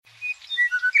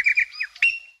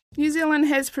New Zealand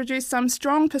has produced some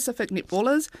strong Pacific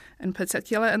netballers, in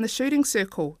particular in the shooting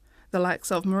circle. The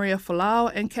likes of Maria Folau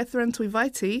and Catherine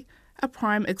Tuivaiti are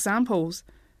prime examples.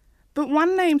 But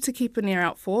one name to keep an ear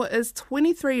out for is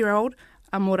 23-year-old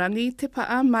Amorangi Te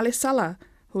Pa'a Malesala,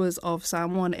 who is of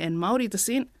Samoan and Māori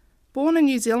descent, born in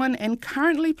New Zealand and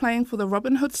currently playing for the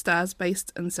Robin Hood Stars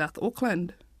based in South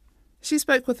Auckland. She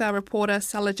spoke with our reporter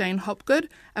Sala Jane Hopgood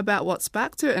about what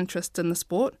sparked her interest in the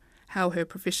sport, how her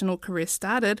professional career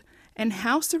started, and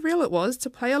how surreal it was to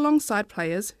play alongside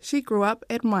players she grew up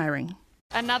admiring.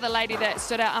 Another lady that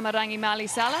stood out, Amorangi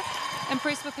Malesala.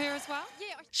 Impressed with her as well?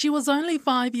 She was only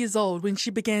 5 years old when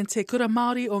she began Te Kura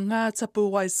Māori o Ngā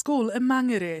Tapuwai School in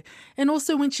Mangere, and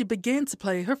also when she began to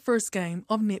play her first game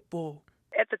of netball.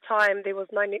 At the time, there was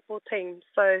no netball team,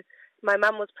 so my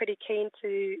mum was pretty keen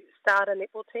to start a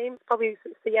netball team. Probably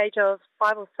since the age of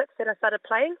 5 or 6 that I started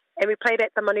playing, and we played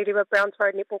at the Manurewa Browns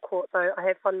Road netball court, so I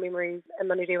have fond memories in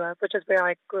Manurewa, which is where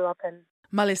I grew up in.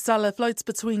 Malesala floats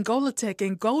between goal attack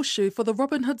and goal shoot for the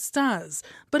Robin Hood Stars,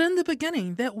 but in the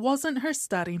beginning that wasn't her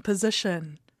starting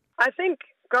position. I think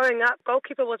growing up,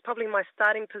 goalkeeper was probably my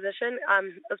starting position.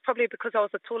 It was probably because I was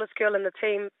the tallest girl in the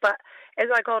team, but as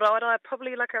I got older,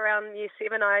 probably like around year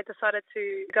 7, I decided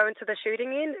to go into the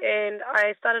shooting end, and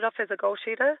I started off as a goal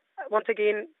shooter, once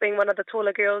again being one of the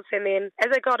taller girls, and then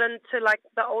as I got into like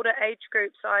the older age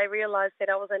groups, I realised that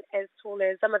I wasn't as tall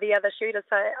as some of the other shooters,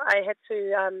 so I had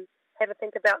to have a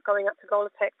think about going up to goal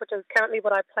attack, which is currently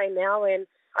what I play now, and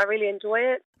I really enjoy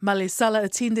it. Malesala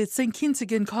attended St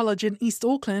Kentigern College in East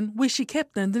Auckland, where she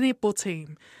captained the netball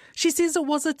team. She says it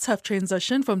was a tough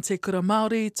transition from Te Kura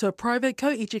Māori to a private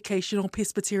co-educational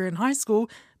Presbyterian high school,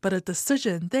 but a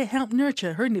decision that helped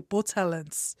nurture her netball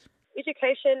talents.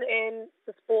 Education and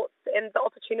the sports and the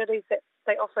opportunities that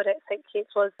they offered at St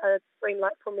Kitts was a green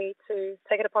light for me to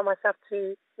take it upon myself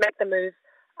to make the move.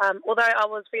 Although I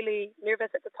was really nervous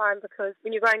at the time, because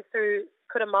when you're going through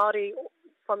Kura Māori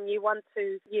from year 1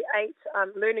 to year 8,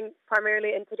 learning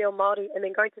primarily in Te Reo Māori and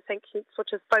then going to St Kitts, which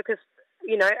is focused,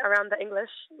 around the English,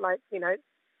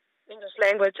 English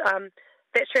language,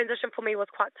 that transition for me was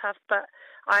quite tough, but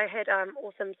I had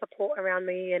awesome support around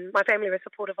me and my family were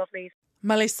supportive of me.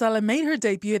 Malesala made her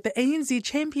debut at the ANZ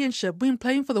Championship when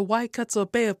playing for the Waikato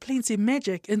Bay of Plenty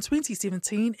Magic in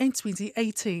 2017 and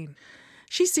 2018.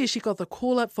 She says she got the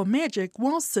call-up for Magic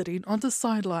while sitting on the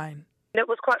sideline. It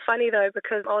was quite funny though,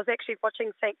 because I was actually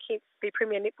watching St Kitts, the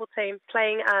Premier Netball team,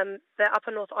 playing the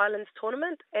Upper North Islands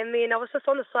tournament, and then I was just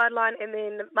on the sideline, and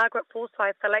then Margaret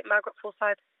Forsyth, the late Margaret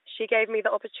Forsyth, she gave me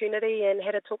the opportunity and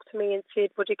had a talk to me and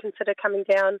said, would you consider coming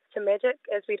down to Magic,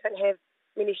 as we don't have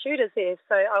many shooters there.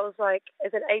 So I was like,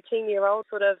 as an 18-year-old,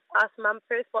 sort of asked Mum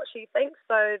first what she thinks.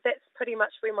 So that's pretty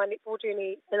much where my netball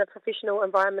journey in a professional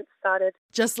environment started.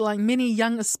 Just like many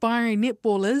young aspiring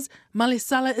netballers,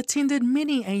 Malesala attended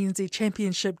many ANZ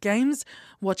Championship games,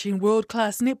 watching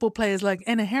world-class netball players like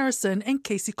Anna Harrison and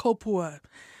Casey Kopua.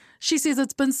 She says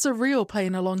it's been surreal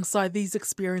playing alongside these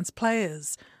experienced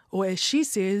players. Or as she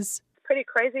says, pretty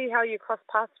crazy how you cross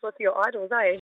paths with your idols, eh?